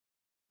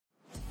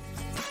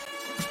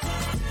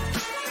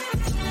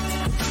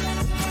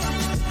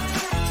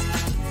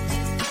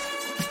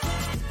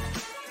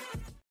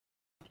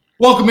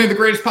Welcome to the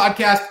greatest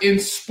podcast in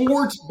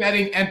sports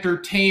betting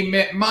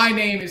entertainment. My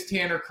name is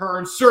Tanner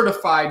Kern,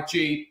 certified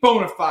G,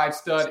 bona fide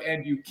stud,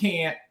 and you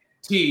can't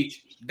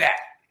teach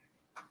that.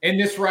 And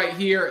this right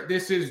here,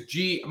 this is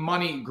G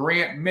Money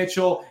Grant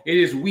Mitchell. It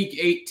is week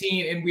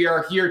 18, and we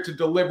are here to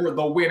deliver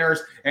the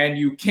winners, and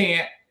you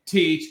can't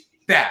teach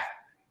that.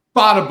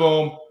 Bada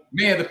boom,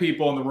 man of the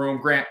people in the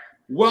room. Grant,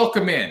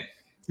 welcome in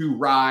to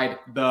Ride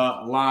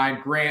the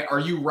Line. Grant, are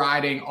you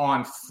riding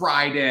on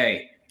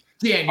Friday,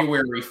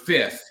 January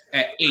 5th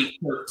at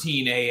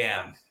 8:13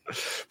 a.m.?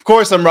 Of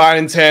course I'm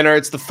riding, Tanner.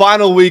 It's the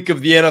final week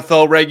of the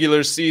NFL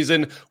regular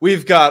season.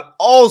 We've got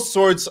all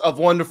sorts of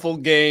wonderful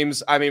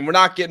games. I mean, we're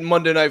not getting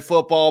Monday Night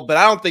Football, but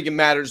I don't think it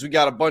matters. We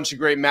got a bunch of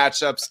great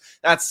matchups.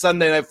 That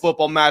Sunday Night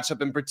Football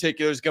matchup in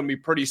particular is going to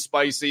be pretty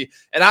spicy.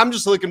 And I'm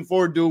just looking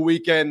forward to a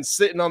weekend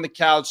sitting on the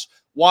couch,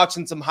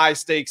 watching some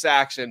high-stakes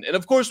action. And,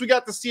 of course, we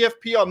got the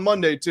CFP on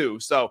Monday, too.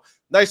 So,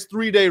 nice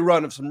 3-day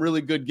run of some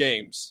really good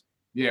games.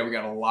 Yeah, we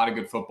got a lot of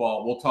good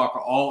football. We'll talk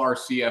all our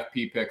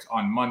CFP picks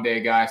on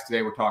Monday, guys.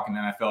 Today we're talking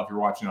NFL. If you're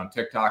watching on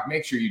TikTok,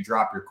 make sure you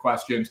drop your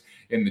questions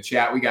in the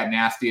chat. We got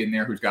Nasty in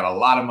there who's got a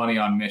lot of money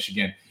on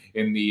Michigan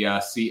in the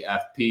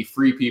CFP.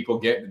 Free people,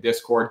 get in the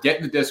Discord. Get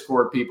in the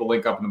Discord, people.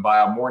 Link up in the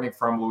bio. Morning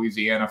from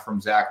Louisiana from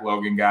Zach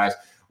Logan, guys.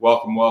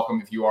 Welcome, welcome.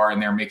 If you are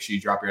in there, make sure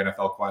you drop your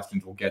NFL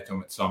questions. We'll get to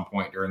them at some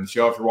point during the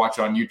show. If you're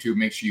watching on YouTube,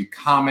 make sure you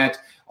comment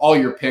all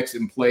your picks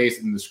and plays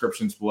in the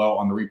descriptions below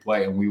on the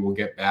replay, and we will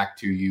get back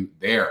to you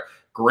there.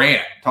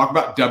 Grant, talk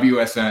about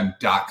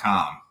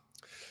WSN.com.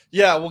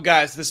 Yeah, well,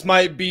 guys, this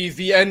might be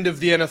the end of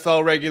the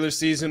NFL regular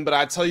season, but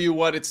I tell you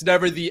what, it's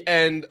never the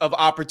end of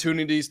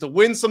opportunities to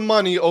win some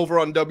money over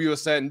on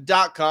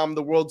WSN.com,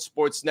 the World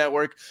Sports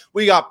Network.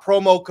 We got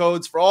promo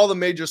codes for all the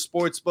major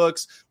sports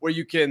books where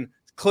you can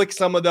click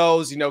some of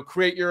those,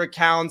 create your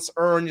accounts,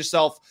 earn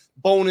yourself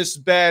bonus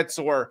bets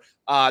or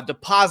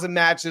deposit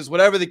matches,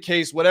 whatever the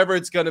case, whatever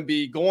it's going to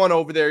be. Go on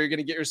over there. You're going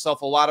to get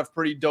yourself a lot of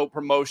pretty dope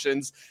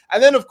promotions.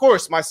 And then, of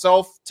course,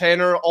 myself,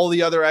 Tanner, all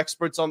the other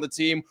experts on the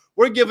team,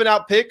 we're giving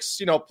out picks,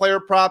 player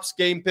props,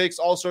 game picks,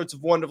 all sorts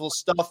of wonderful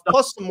stuff,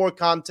 plus some more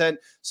content.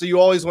 So you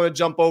always want to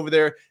jump over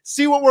there,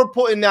 see what we're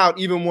putting out,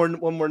 even when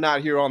we're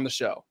not here on the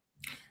show.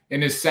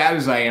 And as sad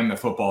as I am that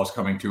football is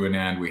coming to an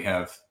end, we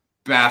have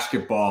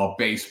basketball,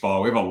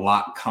 baseball. We have a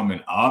lot coming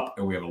up,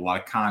 and we have a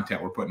lot of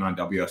content we're putting on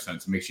WSN,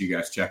 so make sure you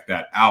guys check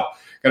that out.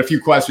 Got a few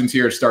questions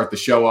here to start the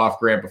show off,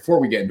 Grant. Before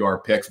we get into our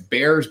picks,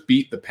 Bears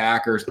beat the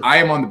Packers. I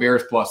am on the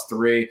Bears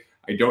 +3.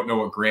 I don't know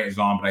what Grant is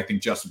on, but I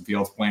think Justin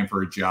Fields playing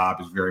for a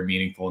job is very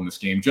meaningful in this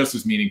game, just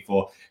as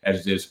meaningful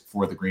as it is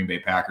for the Green Bay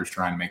Packers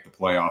trying to make the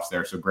playoffs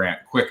there. So, Grant,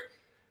 quick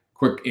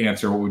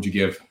answer. What would you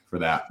give for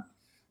that?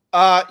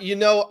 I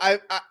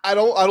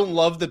don't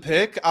love the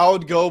pick. I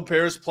would go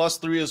Bears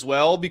 +3 as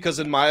well because,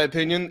 in my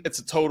opinion, it's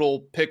a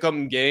total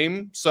pick-em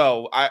game.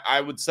 So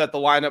I would set the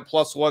line at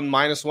 +1,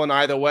 -1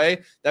 either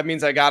way. That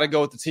means I got to go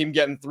with the team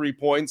getting 3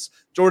 points.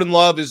 Jordan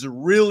Love has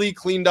really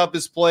cleaned up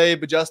his play,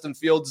 but Justin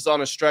Fields is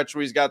on a stretch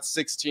where he's got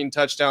 16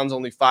 touchdowns,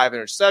 only 5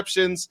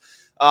 interceptions.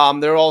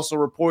 There are also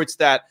reports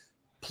that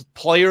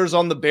players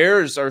on the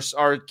Bears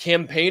are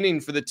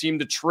campaigning for the team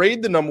to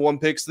trade the number 1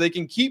 pick so they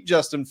can keep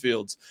Justin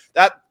Fields.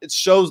 That it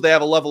shows they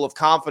have a level of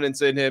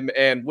confidence in him,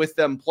 and with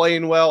them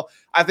playing well,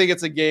 I think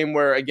it's a game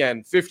where,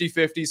 again,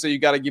 50-50, so you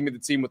got to give me the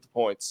team with the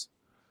points.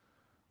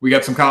 We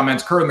got some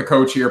comments. Kurt and the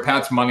coach here.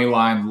 Pat's money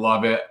line,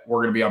 love it. We're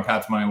going to be on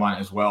Pat's money line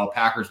as well.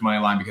 Packers money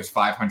line because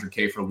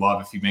 $500K for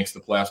Love if he makes the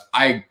playoffs.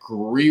 I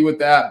agree with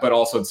that, but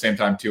also at the same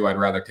time too, I'd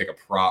rather take a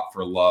prop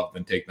for Love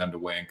than take them to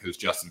win because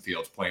Justin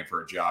Fields playing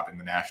for a job in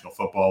the National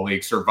Football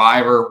League.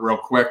 Survivor, real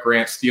quick,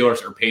 Grant,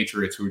 Steelers or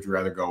Patriots? Who would you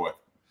rather go with?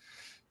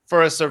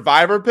 For a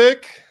Survivor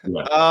pick?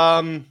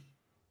 Yeah.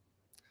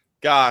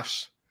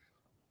 Gosh.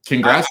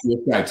 Congrats to this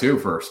guy too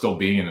for still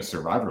being in a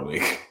Survivor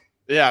League.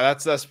 Yeah,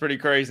 that's pretty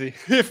crazy.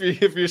 If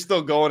you're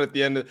still going at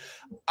the end,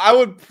 I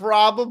would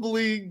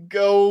probably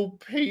go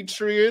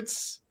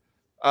Patriots.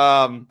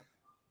 I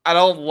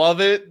don't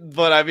love it,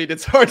 but I mean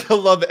it's hard to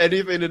love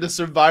anything in a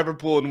survivor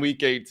pool in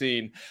Week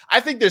 18.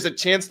 I think there's a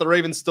chance the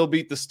Ravens still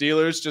beat the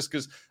Steelers, just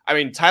because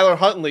Tyler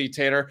Huntley,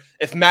 Tanner.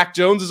 If Mac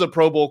Jones is a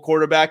Pro Bowl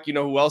quarterback, you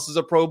know who else is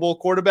a Pro Bowl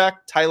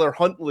quarterback? Tyler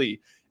Huntley.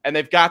 And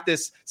they've got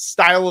this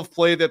style of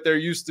play that they're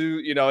used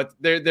to.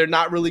 They're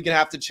not really going to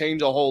have to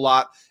change a whole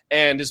lot.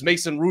 And is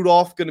Mason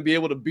Rudolph going to be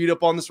able to beat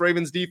up on this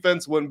Ravens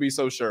defense? Wouldn't be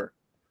so sure.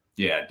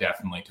 Yeah,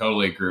 definitely.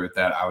 Totally agree with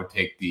that. I would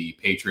take the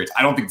Patriots.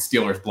 I don't think the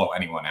Steelers blow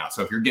anyone out.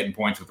 So if you're getting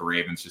points with the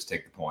Ravens, just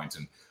take the points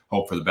and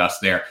hope for the best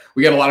there.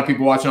 We got a lot of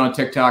people watching on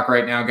TikTok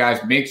right now,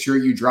 guys. Make sure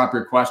you drop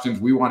your questions.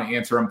 We want to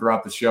answer them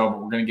throughout the show, but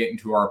we're going to get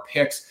into our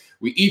picks.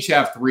 We each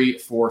have 3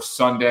 for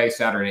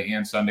Saturday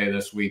and Sunday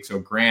this week. So,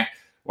 Grant,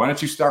 why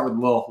don't you start with a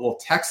little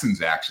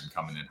Texans action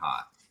coming in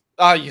hot?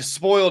 You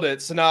spoiled it.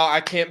 So now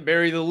I can't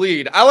bury the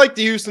lead. I like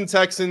the Houston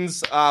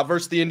Texans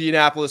versus the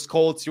Indianapolis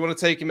Colts. You want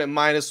to take him at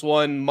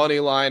 -1 money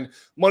line.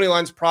 Money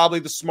line's probably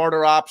the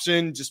smarter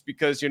option just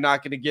because you're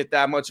not going to get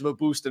that much of a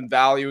boost in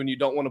value and you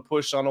don't want to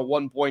push on a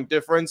 1-point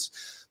difference.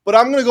 But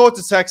I'm going to go with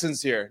the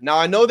Texans here. Now,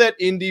 I know that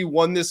Indy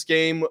won this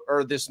game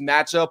or this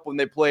matchup when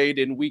they played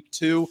in week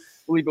 2.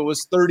 I believe it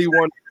was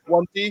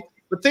 31-20.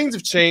 But things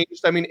have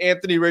changed. I mean,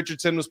 Anthony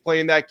Richardson was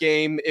playing that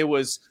game. It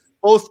was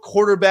both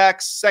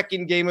quarterbacks'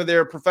 second game of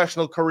their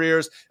professional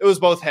careers. It was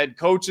both head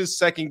coaches'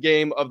 second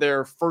game of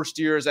their first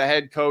year as a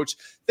head coach.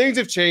 Things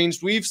have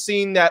changed. We've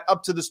seen that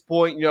up to this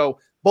point,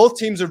 both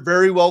teams are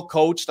very well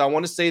coached. I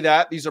want to say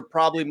that. These are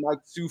probably my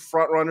 2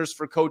 front runners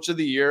for Coach of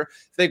the Year.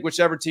 I think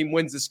whichever team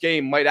wins this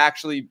game might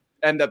actually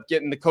end up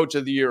getting the Coach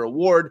of the Year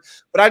award.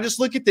 But I just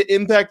look at the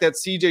impact that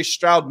CJ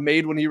Stroud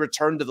made when he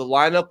returned to the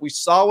lineup. We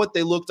saw what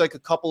they looked like a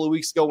couple of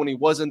weeks ago when he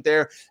wasn't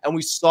there, and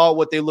we saw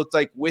what they looked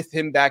like with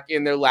him back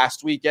in there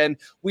last weekend.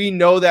 We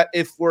know that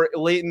if we're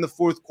late in the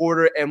fourth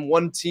quarter and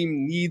one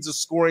team needs a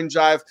scoring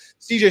drive,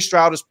 CJ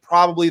Stroud is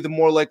probably the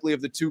more likely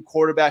of the 2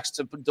 quarterbacks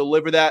to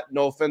deliver that.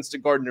 No offense to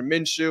Gardner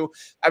Minshew.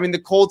 I mean, the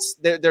Colts,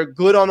 they're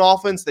good on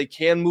offense. They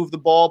can move the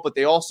ball, but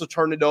they also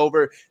turn it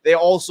over. They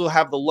also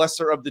have the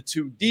lesser of the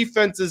 2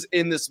 defenses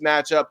in this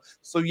matchup.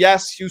 So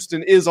yes,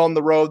 Houston is on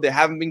the road. They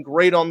haven't been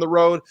great on the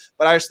road,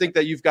 but I just think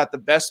that you've got the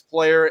best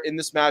player in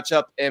this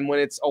matchup. And when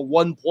it's a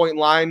 1-point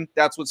line,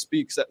 that's what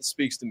speaks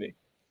to me.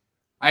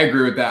 I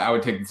agree with that. I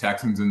would take the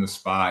Texans in the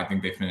spot. I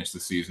think they finished the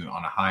season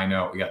on a high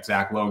note. We got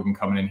Zach Logan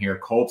coming in here.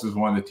 Colts is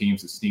one of the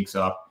teams that sneaks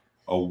up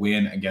a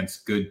win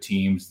against good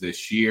teams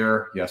this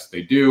year. Yes,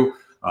 they do.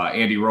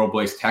 Andy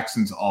Robles,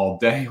 Texans all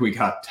day. We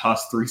got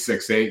Tuss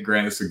 368.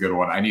 Grant, it's a good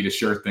one. I need a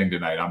sure thing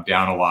tonight. I'm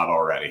down a lot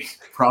already.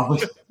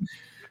 Probably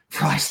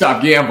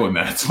stop gambling.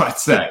 That's what I'd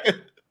say.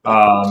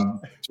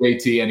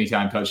 JT,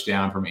 anytime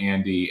touchdown from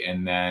Andy,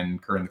 and then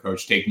Curran, the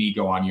coach, take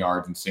Nico on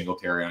yards and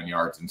Singletary on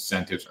yards.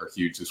 Incentives are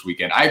huge this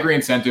weekend. I agree,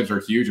 incentives are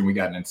huge, and we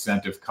got an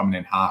incentive coming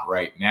in hot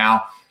right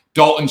now.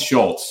 Dalton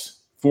Schultz,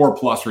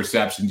 4+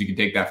 receptions. You can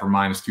take that for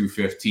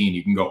 -215.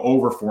 You can go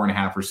over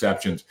 4.5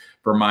 receptions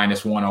for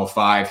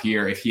 -105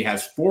 here. If he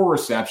has 4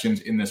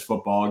 receptions in this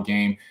football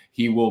game,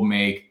 he will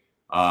make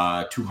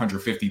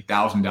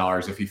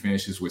 $250,000. If he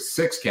finishes with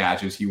 6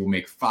 catches, he will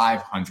make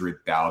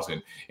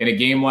 $500,000. In a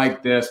game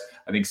like this,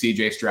 I think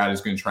CJ Stroud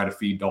is going to try to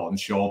feed Dalton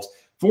Schultz.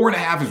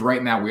 4.5 is right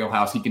in that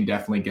wheelhouse. He can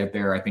definitely get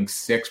there. I think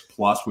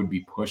 6+ would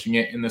be pushing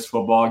it in this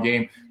football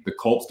game. The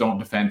Colts don't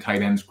defend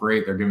tight ends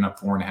great. They're giving up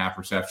 4.5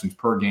 receptions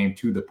per game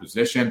to the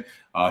position.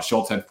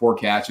 Schultz had 4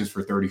 catches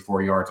for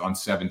 34 yards on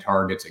 7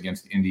 targets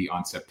against Indy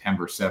on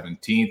September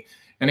 17th.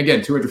 And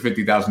again,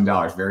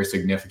 $250,000, very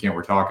significant.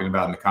 We're talking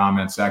about in the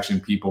comment section.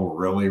 People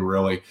really,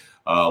 really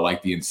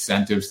like the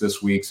incentives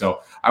this week. So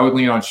I would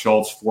lean on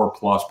Schultz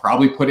 4+,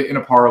 probably put it in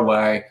a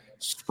parlay,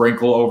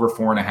 sprinkle over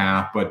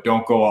 4.5, but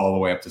don't go all the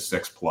way up to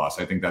 6+.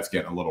 I think that's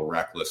getting a little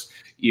reckless,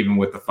 even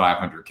with the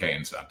 $500K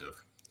incentive.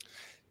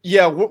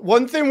 Yeah,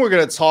 one thing we're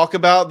going to talk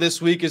about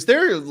this week is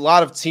there are a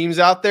lot of teams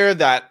out there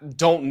that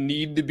don't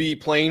need to be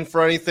playing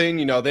for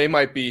anything. They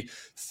might be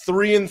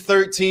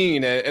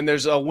 3-13 and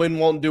there's a win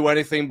won't do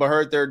anything but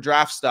hurt their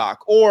draft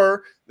stock.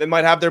 Or they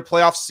might have their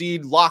playoff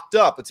seed locked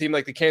up, a team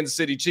like the Kansas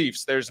City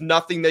Chiefs. There's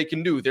nothing they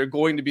can do. They're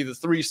going to be the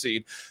 3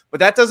 seed. But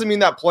that doesn't mean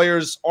that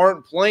players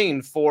aren't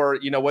playing for,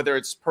 whether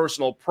it's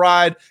personal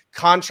pride,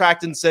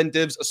 contract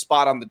incentives, a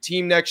spot on the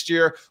team next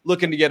year,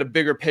 looking to get a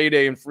bigger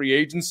payday in free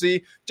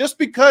agency. Just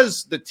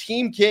because the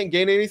team can't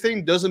gain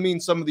anything doesn't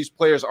mean some of these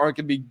players aren't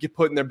going to be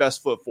putting their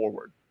best foot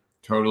forward.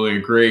 Totally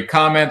agree.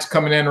 Comments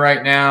coming in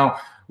right now.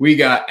 We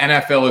got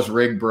NFL is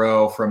rigged,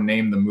 bro, from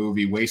Name the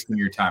Movie, wasting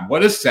your time.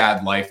 What a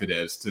sad life it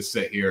is to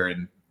sit here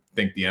and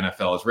think the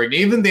NFL is rigged.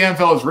 Even the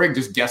NFL is rigged,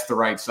 just guess the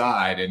right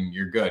side and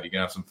you're good. You can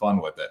have some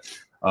fun with it.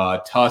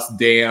 Tuss,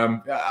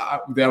 damn.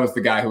 That was the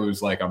guy who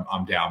was like,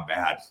 I'm down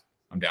bad.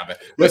 I'm down bad.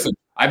 Listen,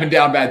 I've been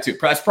down bad too.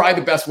 That's probably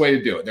the best way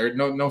to do it. There are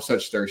no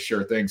such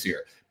sure things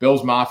here.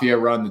 Bills Mafia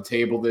run the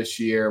table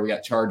this year. We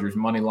got Chargers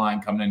money line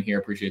coming in here.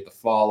 Appreciate the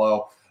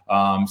follow.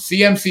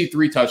 CMC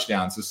 3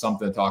 touchdowns is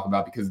something to talk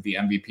about because of the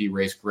MVP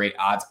race. Great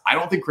odds. I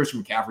don't think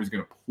Christian McCaffrey is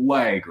going to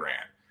play, Grant.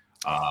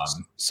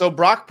 So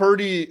Brock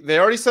Purdy, they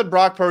already said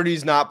Brock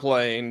Purdy's not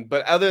playing,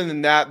 but other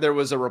than that, there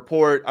was a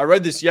report. I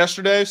read this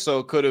yesterday, so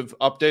it could have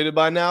updated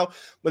by now,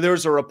 but there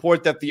was a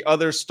report that the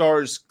other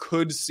stars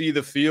could see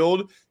the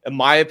field. In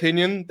my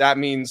opinion, that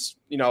means,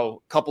 a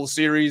couple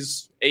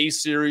series, a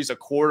series, a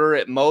quarter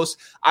at most.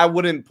 I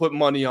wouldn't put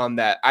money on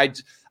that.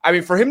 I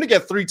mean, for him to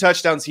get 3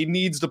 touchdowns, he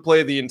needs to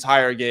play the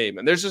entire game,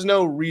 and there's just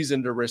no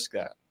reason to risk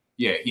that.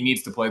 Yeah, he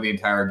needs to play the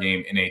entire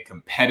game in a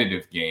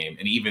competitive game,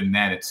 and even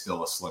then, it's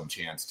still a slim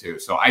chance too.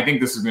 So I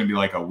think this is going to be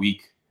like a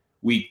week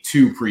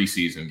 2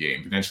 preseason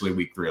game, potentially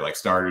week 3. Like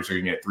starters are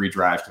going to get 3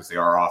 drives because they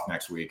are off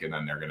next week, and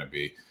then they're going to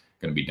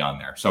be done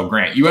there. So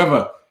Grant, you have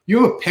a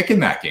pick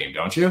in that game,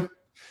 don't you?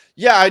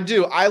 Yeah, I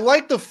do. I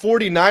like the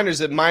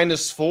 49ers at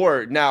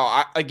 -4.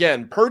 Now,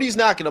 again, Purdy's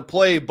not going to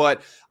play,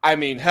 but I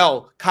mean,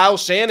 hell, Kyle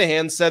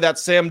Shanahan said that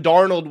Sam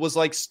Darnold was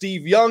like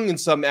Steve Young in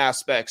some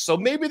aspects. So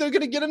maybe they're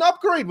going to get an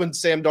upgrade when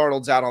Sam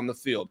Darnold's out on the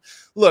field.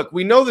 Look,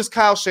 we know this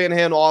Kyle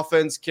Shanahan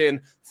offense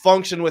can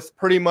function with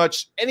pretty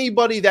much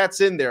anybody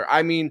that's in there.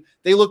 I mean,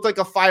 they looked like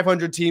a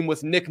 500 team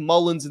with Nick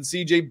Mullins and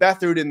CJ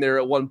Beathard in there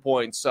at one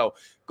point. So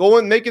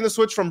making the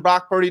switch from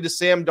Brock Purdy to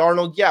Sam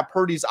Darnold. Yeah,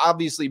 Purdy's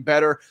obviously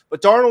better, but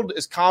Darnold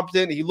is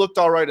competent. He looked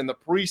all right in the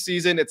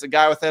preseason. It's a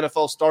guy with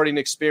NFL starting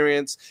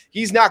experience.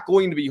 He's not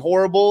going to be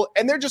horrible,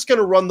 and they're just going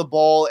to run the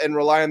ball and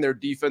rely on their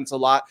defense a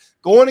lot.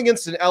 Going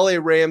against an LA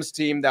Rams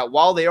team that,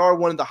 while they are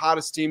one of the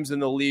hottest teams in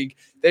the league,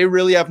 they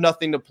really have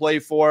nothing to play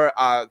for.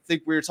 I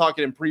think we were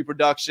talking in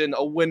pre-production,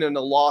 a win and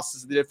a loss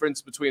is the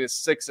difference between a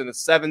 6 and a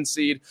 7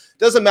 seed.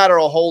 Doesn't matter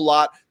a whole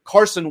lot.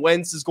 Carson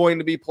Wentz is going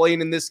to be playing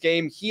in this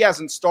game. He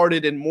hasn't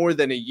started in more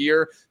than a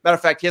year. Matter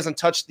of fact, he hasn't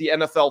touched the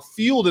NFL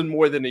field in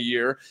more than a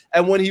year.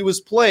 And when he was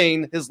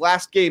playing his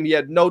last game, he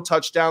had no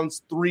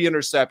touchdowns, 3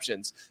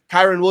 interceptions.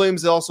 Kyron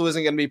Williams also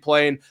isn't going to be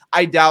playing.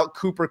 I doubt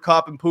Cooper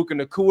Kupp and Puka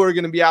Nacua are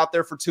going to be out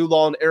there for too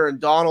long. Aaron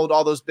Donald,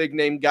 all those big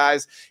name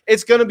guys.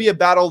 It's going to be a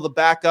battle of the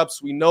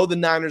backups. We know the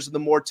Niners are the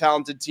more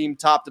talented team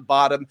top to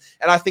bottom,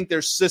 and I think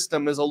their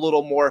system is a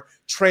little more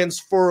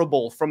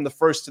transferable from the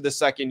first to the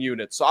second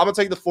unit. So I'm going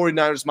to take the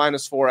 49ers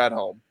 -4 at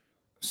home.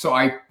 So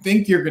I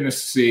think you're going to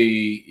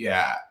see,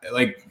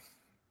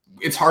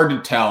 it's hard to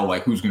tell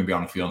who's going to be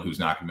on the field and who's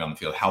not going to be on the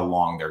field, how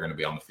long they're going to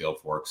be on the field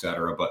for, et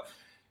cetera. But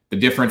the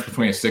difference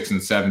between a 6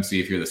 and 7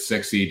 seed, if you're the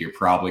 6 seed, you're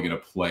probably going to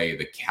play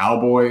the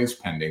Cowboys,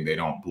 pending they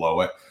don't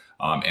blow it.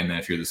 And then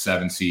if you're the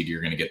 7 seed,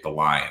 you're going to get the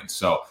Lions.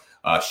 So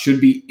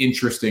should be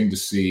interesting to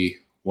see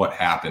what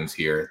happens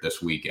here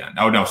this weekend.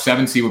 Oh no,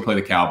 7 seed would play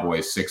the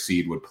Cowboys, 6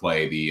 seed would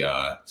play the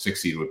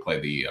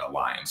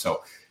Lions.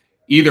 So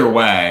either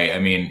way, I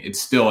mean,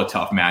 it's still a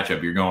tough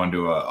matchup. You're going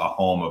to a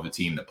home of a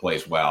team that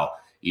plays well,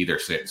 either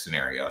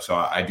scenario. So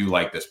I do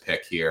like this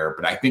pick here,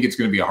 but I think it's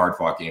going to be a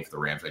hard-fought game for the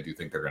Rams. I do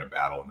think they're going to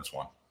battle in this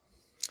one.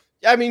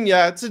 I mean,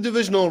 yeah, it's a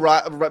divisional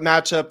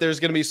matchup. There's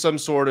going to be some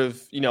sort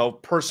of,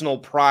 personal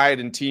pride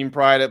and team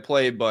pride at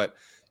play, but,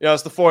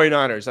 it's the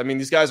 49ers. I mean,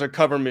 these guys are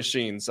cover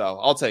machines, so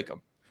I'll take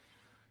them.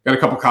 Got a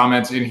couple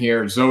comments in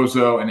here.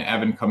 Zozo and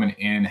Evan coming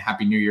in.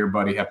 Happy New Year,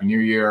 buddy. Happy New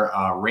Year.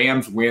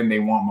 Rams win. They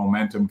want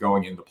momentum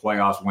going into the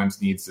playoffs. Wentz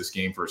needs this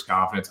game for his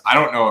confidence. I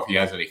don't know if he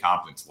has any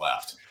confidence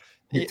left.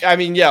 I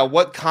mean, yeah,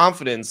 what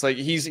confidence?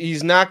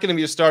 He's not going to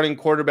be a starting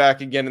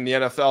quarterback again in the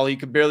NFL. He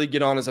could barely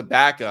get on as a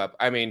backup.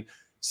 I mean,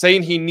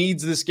 saying he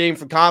needs this game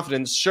for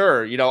confidence,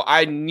 sure.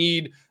 I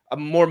need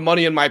more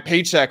money in my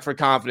paycheck for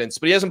confidence,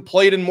 but he hasn't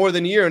played in more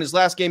than a year. In his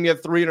last game, he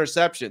had 3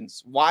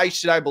 interceptions. Why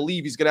should I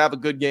believe he's going to have a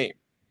good game?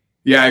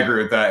 Yeah, I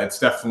agree with that. It's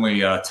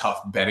definitely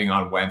tough betting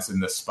on Wentz in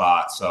this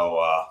spot.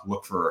 So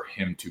look for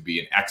him to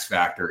be an X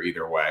factor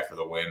either way for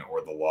the win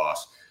or the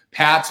loss.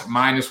 Pats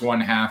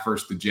 -1.5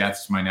 versus the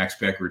Jets is my next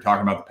pick. We were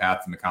talking about the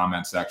Pats in the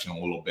comment section a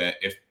little bit.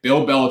 If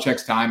Bill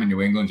Belichick's time in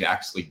New England's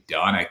actually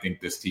done, I think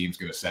this team's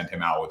going to send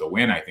him out with a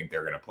win. I think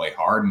they're going to play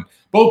hard. And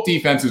both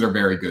defenses are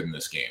very good in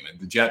this game.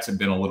 And the Jets have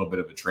been a little bit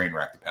of a train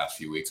wreck the past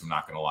few weeks. I'm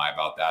not going to lie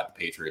about that. The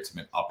Patriots have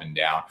been up and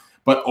down.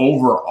 But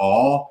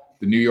overall,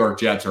 the New York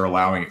Jets are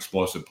allowing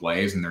explosive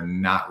plays, and they're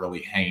not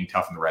really hanging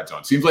tough in the red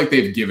zone. Seems like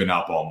they've given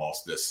up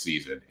almost this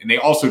season. And they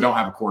also don't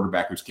have a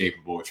quarterback who's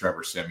capable with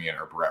Trevor Siemian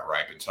or Brett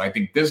Rypien. So I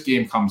think this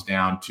game comes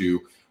down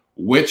to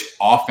which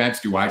offense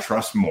do I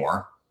trust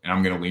more? And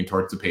I'm going to lean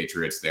towards the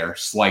Patriots there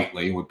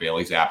slightly with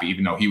Bailey Zappi,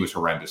 even though he was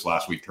horrendous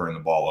last week, turning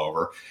the ball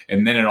over.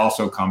 And then it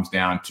also comes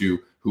down to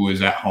who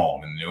is at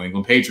home. And the New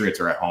England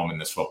Patriots are at home in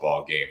this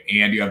football game.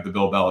 And you have the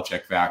Bill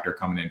Belichick factor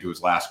coming into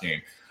his last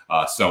game.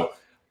 So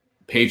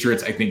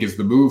Patriots, I think, is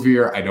the move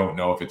here. I don't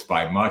know if it's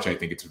by much. I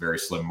think it's a very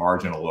slim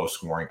margin, a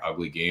low-scoring,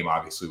 ugly game,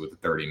 obviously with a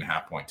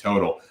 30.5-point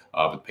total.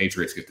 But the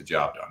Patriots get the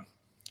job done.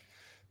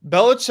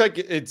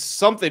 Belichick, it's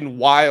something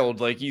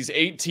wild. He's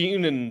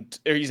 18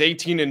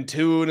 and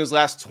 2 in his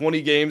last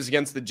 20 games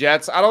against the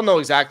Jets. I don't know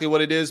exactly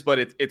what it is, but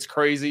it's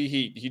crazy.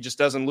 He just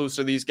doesn't lose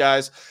to these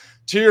guys.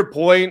 To your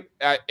point,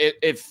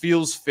 it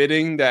feels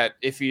fitting that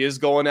if he is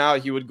going out,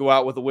 he would go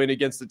out with a win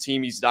against the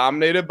team he's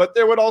dominated. But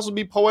there would also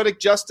be poetic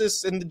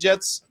justice in the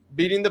Jets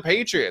beating the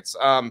Patriots.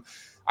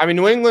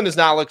 New England has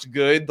not looked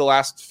good the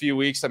last few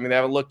weeks. I mean, they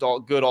haven't looked all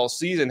good all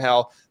season,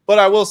 hell. But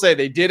I will say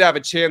they did have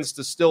a chance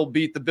to still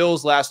beat the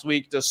Bills last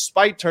week,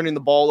 despite turning the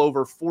ball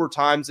over 4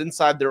 times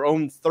inside their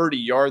own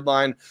 30-yard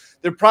line.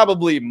 They're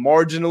probably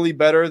marginally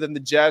better than the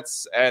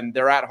Jets, and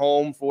they're at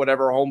home for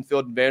whatever home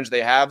field advantage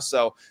they have.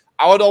 So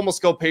I would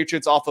almost go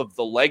Patriots off of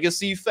the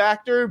legacy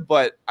factor,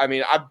 but I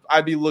mean,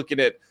 I'd be looking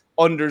at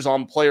unders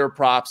on player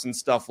props and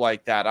stuff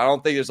like that. I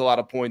don't think there's a lot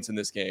of points in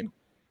this game.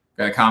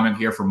 Got a comment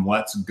here from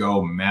Let's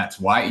Go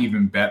Mets. Why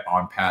even bet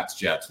on Pats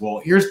Jets?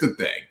 Well, here's the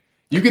thing.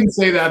 You can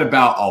say that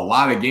about a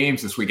lot of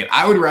games this weekend.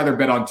 I would rather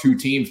bet on 2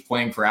 teams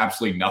playing for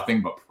absolutely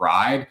nothing but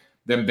pride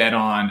than bet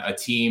on a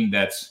team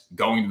that's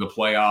going to the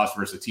playoffs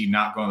versus a team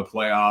not going to the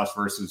playoffs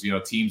versus,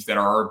 teams that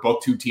are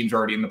both two teams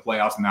already in the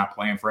playoffs and not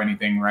playing for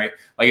anything, right?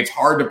 Like, it's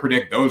hard to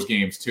predict those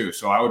games too.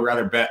 So I would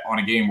rather bet on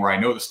a game where I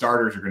know the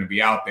starters are going to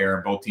be out there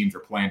and both teams are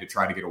playing to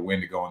try to get a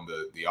win to go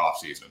into the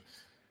offseason.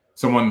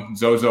 Someone,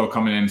 Zozo,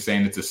 coming in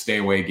saying it's a stay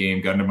away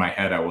game. Gun to my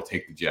head, I will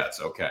take the Jets.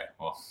 Okay,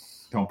 well,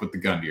 don't put the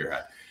gun to your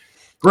head.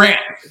 Grant,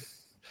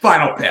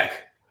 final pick.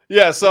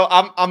 Yeah, so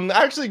I'm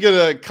actually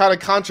going to kind of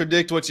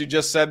contradict what you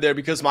just said there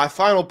because my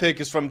final pick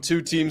is from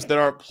two teams that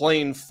aren't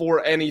playing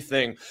for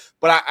anything.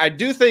 But I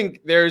do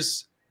think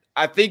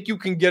I think you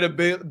can get a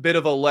bit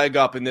of a leg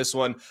up in this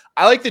one.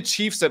 I like the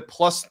Chiefs at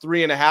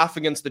 +3.5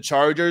 against the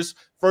Chargers.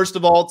 First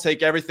of all,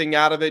 take everything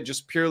out of it,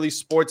 just purely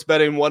sports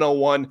betting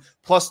 101,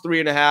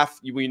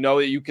 +3.5. We know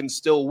that you can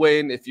still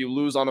win if you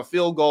lose on a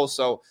field goal.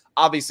 So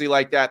obviously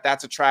like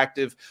that's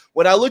attractive.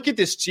 When I look at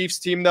this Chiefs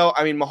team, though,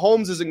 I mean,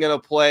 Mahomes isn't going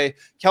to play.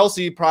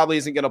 Kelsey probably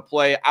isn't going to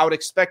play. I would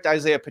expect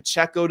Isaiah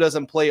Pacheco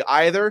doesn't play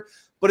either.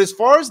 But as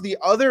far as the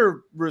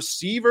other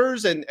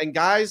receivers and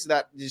guys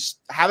that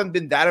just haven't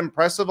been that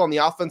impressive on the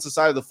offensive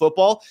side of the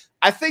football,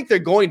 I think they're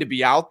going to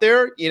be out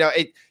there.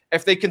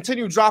 If they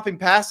continue dropping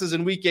passes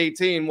in week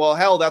 18, well,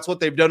 hell, that's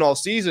what they've done all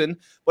season.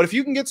 But if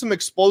you can get some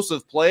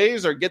explosive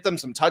plays or get them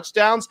some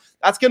touchdowns,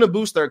 that's going to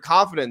boost their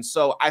confidence.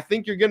 So I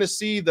think you're going to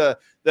see the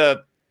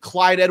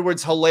Clyde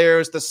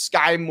Edwards-Hilaire's, the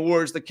Sky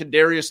Moores, the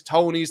Kadarius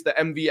Tonys, the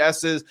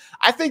MVS's.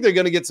 I think they're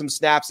going to get some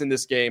snaps in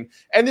this game.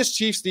 And this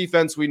Chiefs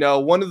defense, we know,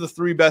 one of the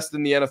 3 best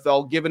in the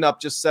NFL, giving up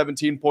just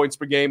 17 points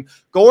per game.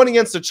 Going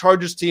against a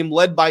Chargers team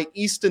led by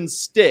Easton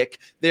Stick.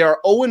 They are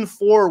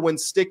 0-4 when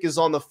Stick is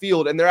on the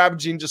field, and they're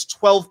averaging just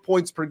 12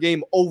 points per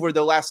game over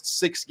the last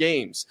 6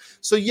 games.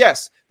 So,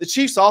 yes, the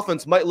Chiefs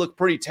offense might look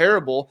pretty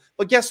terrible,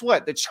 but guess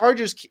what? The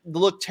Chargers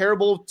look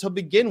terrible to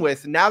begin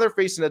with. Now they're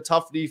facing a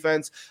tough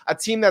defense, a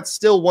team that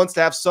still wants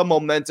to have some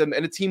momentum,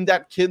 and a team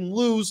that can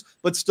lose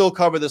but still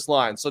cover this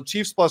line. So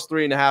Chiefs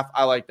 +3.5,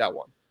 I like that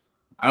one.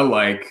 I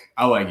like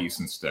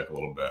Easton Stick a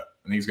little bit.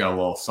 I think he's got a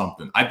little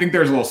something. I think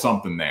there's a little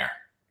something there.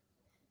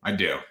 I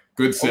do.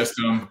 Good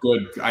system,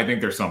 good. I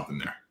think there's something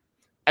there.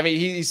 I mean,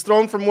 he's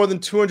thrown for more than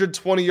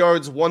 220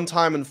 yards one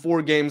time in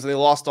 4 games, and they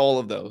lost all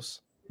of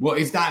those. Well,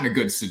 he's not in a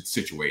good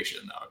situation,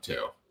 though,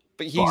 too.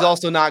 But he's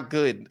also not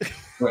good.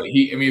 But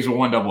he's a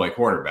 1 AA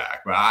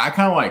quarterback. But I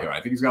kind of like him.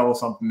 I think he's got a little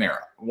something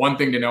there. One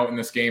thing to note in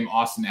this game,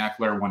 Austin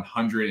Eckler,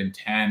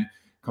 110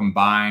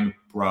 combined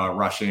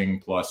rushing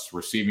plus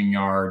receiving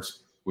yards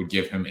would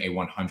give him a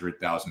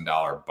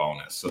 $100,000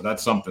 bonus. So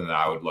that's something that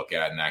I would look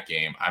at in that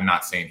game. I'm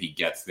not saying he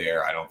gets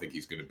there. I don't think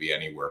he's going to be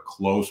anywhere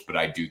close, but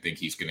I do think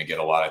he's going to get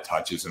a lot of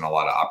touches and a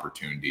lot of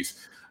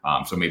opportunities.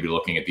 So maybe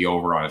looking at the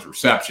over on his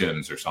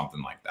receptions or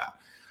something like that.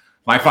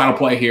 My final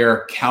play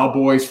here,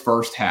 Cowboys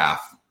first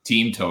half,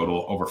 team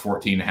total over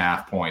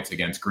 14.5 points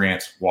against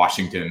Grant's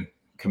Washington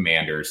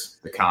Commanders,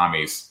 the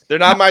Commies. They're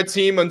not my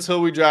team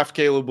until we draft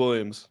Caleb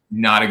Williams.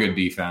 Not a good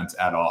defense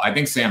at all. I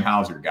think Sam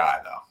Howell's your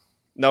guy, though.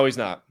 No, he's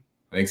not.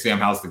 I think Sam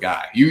Howell's the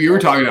guy. You were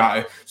talking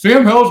about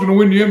Sam Howell's going to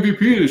win the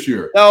MVP this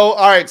year. No,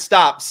 all right,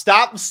 stop.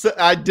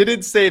 I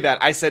didn't say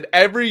that. I said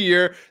every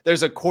year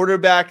there's a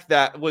quarterback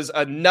that was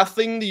a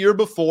nothing the year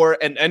before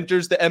and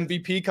enters the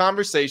MVP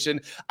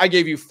conversation. I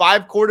gave you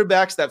 5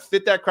 quarterbacks that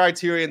fit that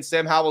criteria, and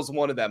Sam Howell's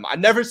one of them. I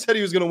never said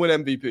he was going to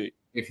win MVP.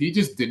 If he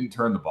just didn't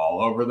turn the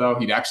ball over, though,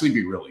 he'd actually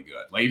be really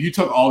good. Like, if you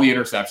took all the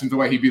interceptions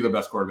away, he'd be the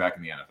best quarterback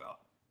in the NFL.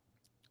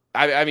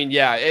 I mean,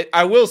 yeah,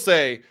 I will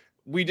say,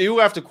 we do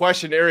have to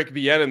question Eric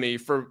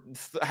Bieniemy for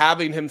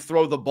having him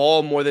throw the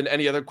ball more than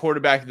any other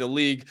quarterback in the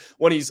league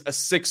when he's a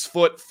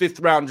 6-foot,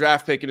 5th-round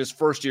draft pick in his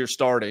first year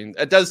starting.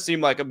 It does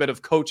seem like a bit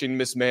of coaching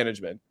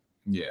mismanagement.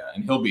 Yeah,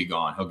 and he'll be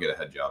gone. He'll get a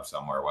head job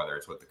somewhere, whether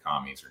it's with the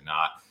Commies or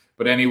not.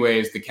 But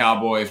anyways, the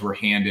Cowboys were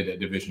handed a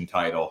division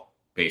title,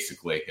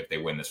 basically, if they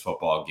win this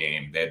football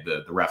game. They had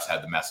the refs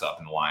had to mess up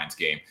in the Lions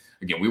game.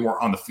 Again, we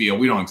weren't on the field.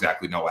 We don't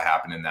exactly know what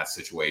happened in that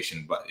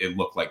situation, but it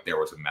looked like there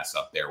was a mess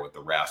up there with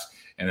the refs.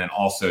 And then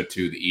also,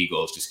 too, the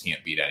Eagles just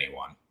can't beat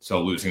anyone.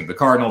 So losing the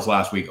Cardinals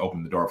last week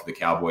opened the door for the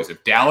Cowboys.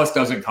 If Dallas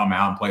doesn't come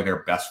out and play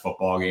their best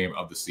football game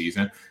of the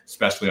season,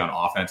 especially on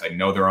offense, I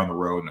know they're on the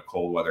road in a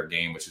cold weather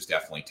game, which is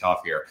definitely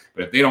tough here.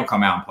 But if they don't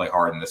come out and play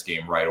hard in this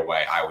game right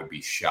away, I would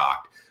be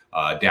shocked.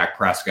 Dak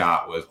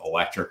Prescott was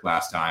electric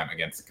last time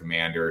against the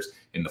Commanders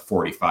in the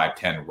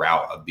 45-10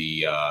 rout of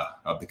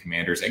the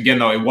Commanders. Again,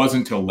 though, it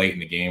wasn't until late in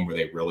the game where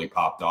they really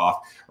popped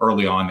off.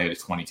 Early on, they had a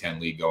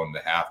 20-10 lead going into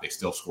the half. They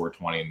still scored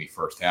 20 in the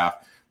first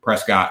half.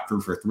 Prescott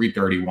threw for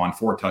 331,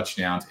 4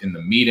 touchdowns in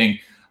the meeting.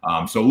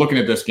 So looking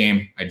at this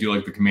game, I do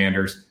like the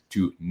Commanders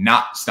to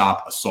not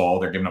stop a soul.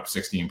 They're giving up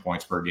 16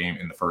 points per game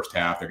in the first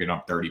half. They're giving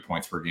up 30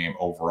 points per game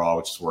overall,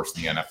 which is worse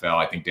than the NFL.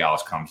 I think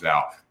Dallas comes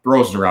out,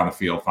 throws it around the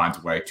field, finds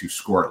a way to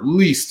score at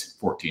least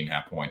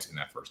 14.5 points in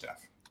that first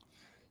half.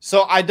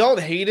 So I don't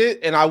hate it,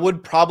 and I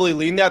would probably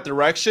lean that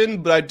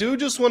direction, but I do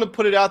just want to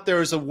put it out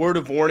there as a word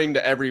of warning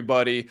to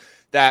everybody.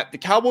 that the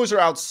Cowboys are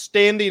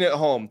outstanding at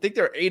home. I think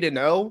they're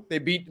 8-0. They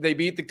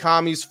beat the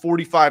Commies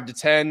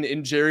 45-10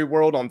 in Jerry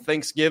World on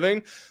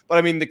Thanksgiving. But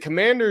I mean, the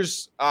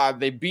Commanders,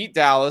 they beat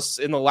Dallas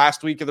in the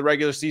last week of the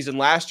regular season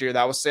last year.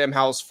 That was Sam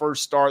Howell's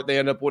first start. They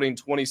ended up winning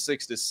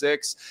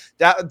 26-6.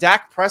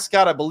 Dak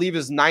Prescott, I believe,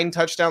 is 9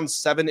 touchdowns,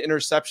 7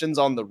 interceptions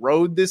on the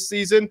road this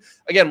season.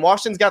 Again,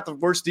 Washington's got the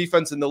worst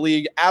defense in the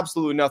league.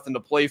 Absolutely nothing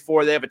to play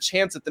for. They have a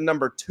chance at the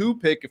number 2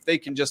 pick if they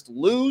can just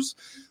lose.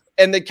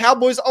 And the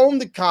Cowboys own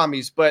the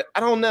Commies, but I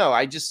don't know.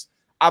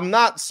 I'm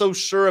not so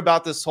sure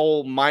about this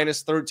whole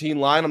 -13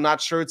 line. I'm not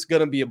sure it's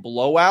going to be a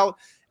blowout.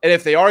 And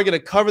if they are going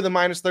to cover the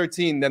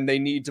 -13, then they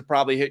need to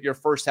probably hit your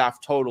first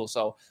half total.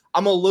 So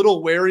I'm a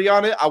little wary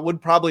on it. I would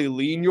probably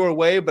lean your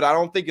way, but I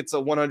don't think it's a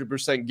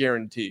 100%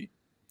 guarantee.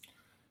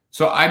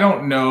 So I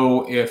don't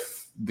know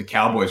if the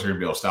Cowboys are going to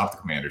be able to stop the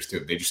Commanders too.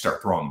 If they just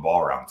start throwing the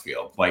ball around the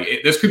field.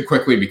 This could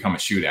quickly become a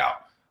shootout.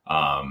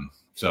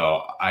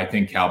 So I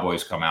think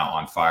Cowboys come out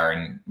on fire,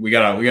 and we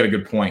got a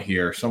good point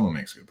here. Someone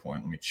makes a good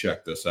point. Let me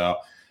check this out.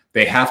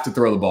 They have to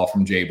throw the ball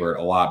from Jay Bird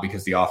a lot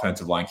because the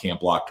offensive line can't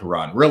block to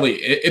run. Really,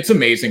 it's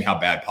amazing how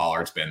bad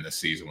Pollard's been this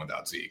season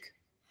without Zeke.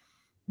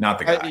 Not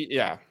the guy.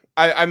 Yeah.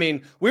 I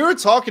mean, we were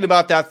talking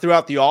about that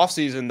throughout the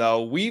offseason,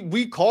 though.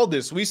 We called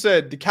this. We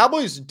said the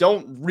Cowboys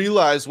don't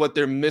realize what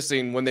they're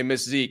missing when they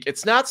miss Zeke.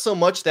 It's not so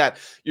much that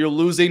you're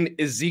losing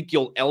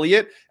Ezekiel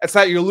Elliott. It's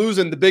that you're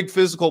losing the big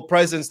physical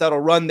presence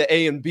that'll run the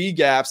A and B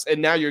gaps, and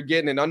now you're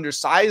getting an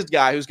undersized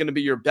guy who's going to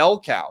be your bell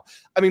cow.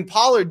 I mean,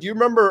 Pollard, do you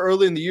remember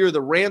early in the year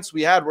the rants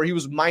we had where he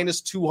was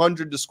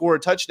 -200 to score a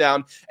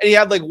touchdown, and he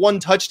had like 1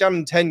 touchdown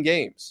in 10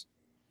 games?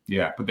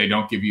 Yeah, but they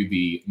don't give you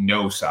the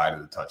no side of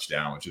the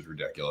touchdown, which is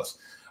ridiculous.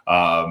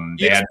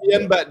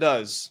 ESPN bet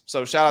does.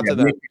 So shout out to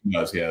them.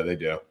 Does, yeah, they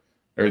do.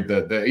 Or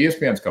the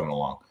ESPN's coming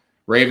along.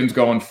 Ravens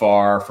going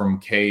far from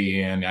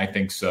KN. I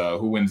think so.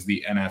 Who wins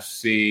the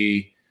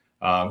NFC?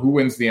 Who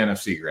wins the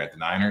NFC, Grant? The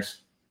Niners?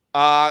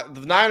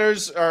 The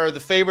Niners are the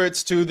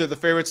favorites too. They're the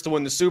favorites to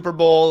win the Super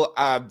Bowl.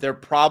 They're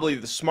probably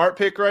the smart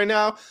pick right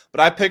now, but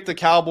I picked the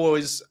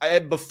Cowboys.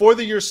 Before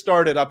the year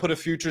started, I put a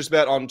futures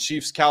bet on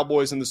Chiefs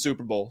Cowboys in the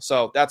Super Bowl.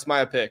 So that's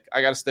my pick.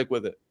 I got to stick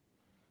with it.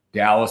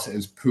 Dallas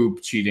is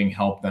poop. Cheating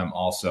helped them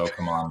also.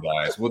 Come on,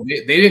 guys. Well,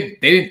 they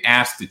didn't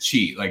ask to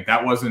cheat. Like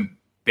that wasn't.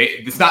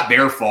 It's not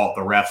their fault.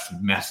 The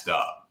refs messed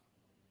up.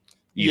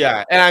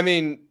 Yeah, and I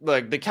mean,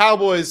 like the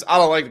Cowboys. I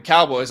don't like the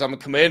Cowboys. I'm a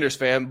Commanders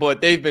fan, but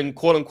they've been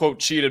quote unquote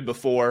cheated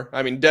before.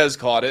 I mean, Dez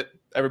caught it.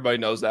 Everybody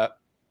knows that.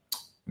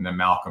 And then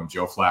Malcolm,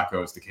 Joe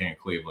Flacco is the king of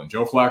Cleveland.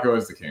 Joe Flacco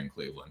is the king of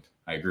Cleveland.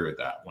 I agree with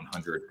that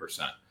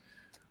 100%.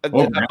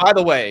 By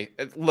the way,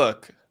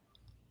 look.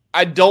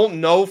 I don't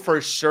know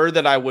for sure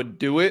that I would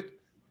do it,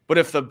 but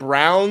if the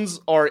Browns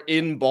are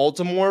in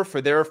Baltimore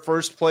for their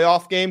first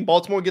playoff game,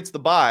 Baltimore gets the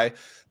bye,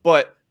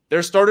 but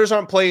their starters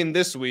aren't playing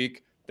this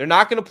week. They're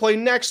not going to play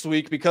next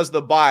week because of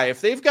the bye.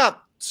 If they've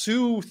got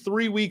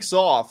 2-3 weeks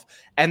off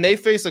and they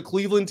face a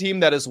Cleveland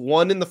team that has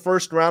won in the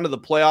first round of the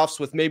playoffs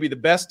with maybe the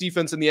best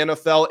defense in the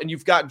NFL, and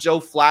you've got Joe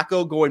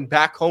Flacco going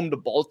back home to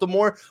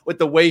Baltimore with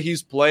the way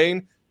he's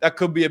playing, that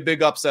could be a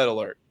big upset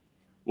alert.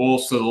 Well,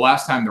 so the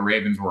last time the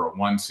Ravens were at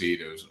 1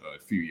 seed, it was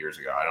a few years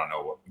ago. I don't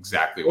know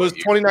exactly. It was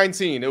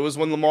 2019. It was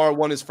when Lamar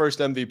won his first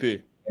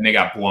MVP. And they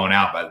got blown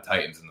out by the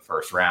Titans in the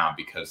first round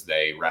because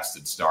they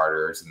rested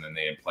starters and then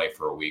they didn't play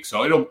for a week.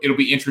 So it'll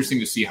be interesting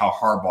to see how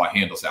Harbaugh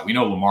handles that. We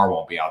know Lamar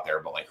won't be out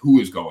there, but like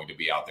who is going to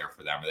be out there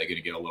for them? Are they going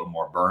to get a little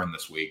more burn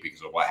this week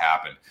because of what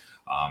happened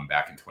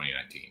back in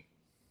 2019?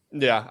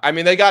 Yeah, I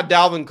mean they got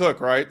Dalvin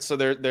Cook, right? So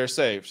they're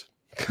saved.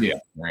 Yeah,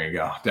 there you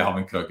go.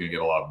 Dalvin Cook going to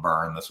get a lot of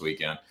burn this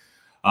weekend.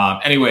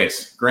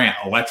 Anyways, Grant,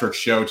 electric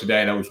show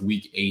today. That was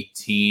week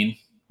 18.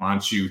 Why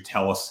don't you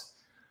tell us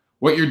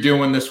what you're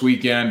doing this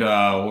weekend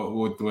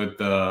with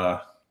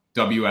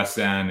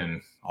WSN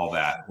and all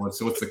that? What's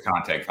the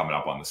content coming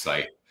up on the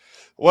site?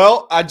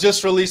 Well, I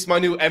just released my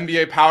new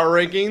NBA power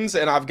rankings,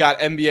 and I've got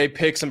NBA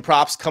picks and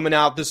props coming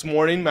out this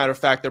morning. Matter of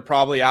fact, they're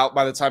probably out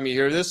by the time you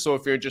hear this. So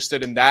if you're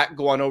interested in that,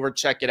 go on over,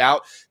 check it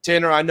out.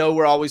 Tanner, I know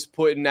we're always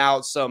putting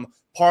out some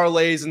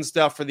parlays and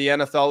stuff for the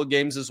NFL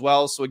games as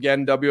well. So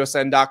again,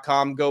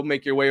 WSN.com, go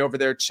make your way over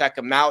there, check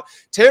them out.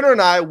 Tanner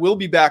and I will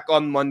be back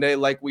on Monday,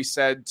 like we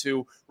said,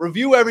 to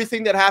review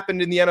everything that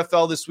happened in the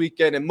NFL this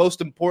weekend, and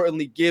most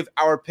importantly, give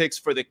our picks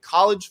for the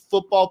college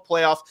football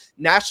playoff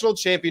national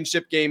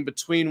championship game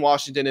between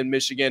Washington and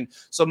Michigan.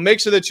 So make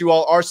sure that you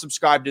all are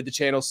subscribed to the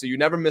channel so you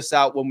never miss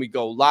out when we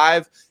go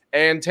live.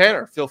 And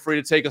Tanner, feel free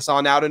to take us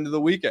on out into the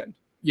weekend.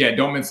 Yeah,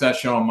 don't miss that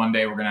show on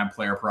Monday. We're going to have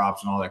player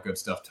props and all that good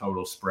stuff,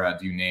 total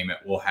spreads, you name it,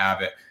 we'll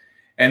have it.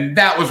 And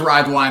that was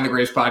Ride the Line, the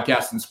greatest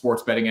podcast in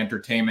sports betting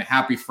entertainment.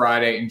 Happy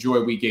Friday.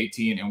 Enjoy week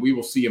 18, and we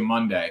will see you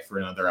Monday for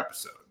another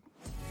episode.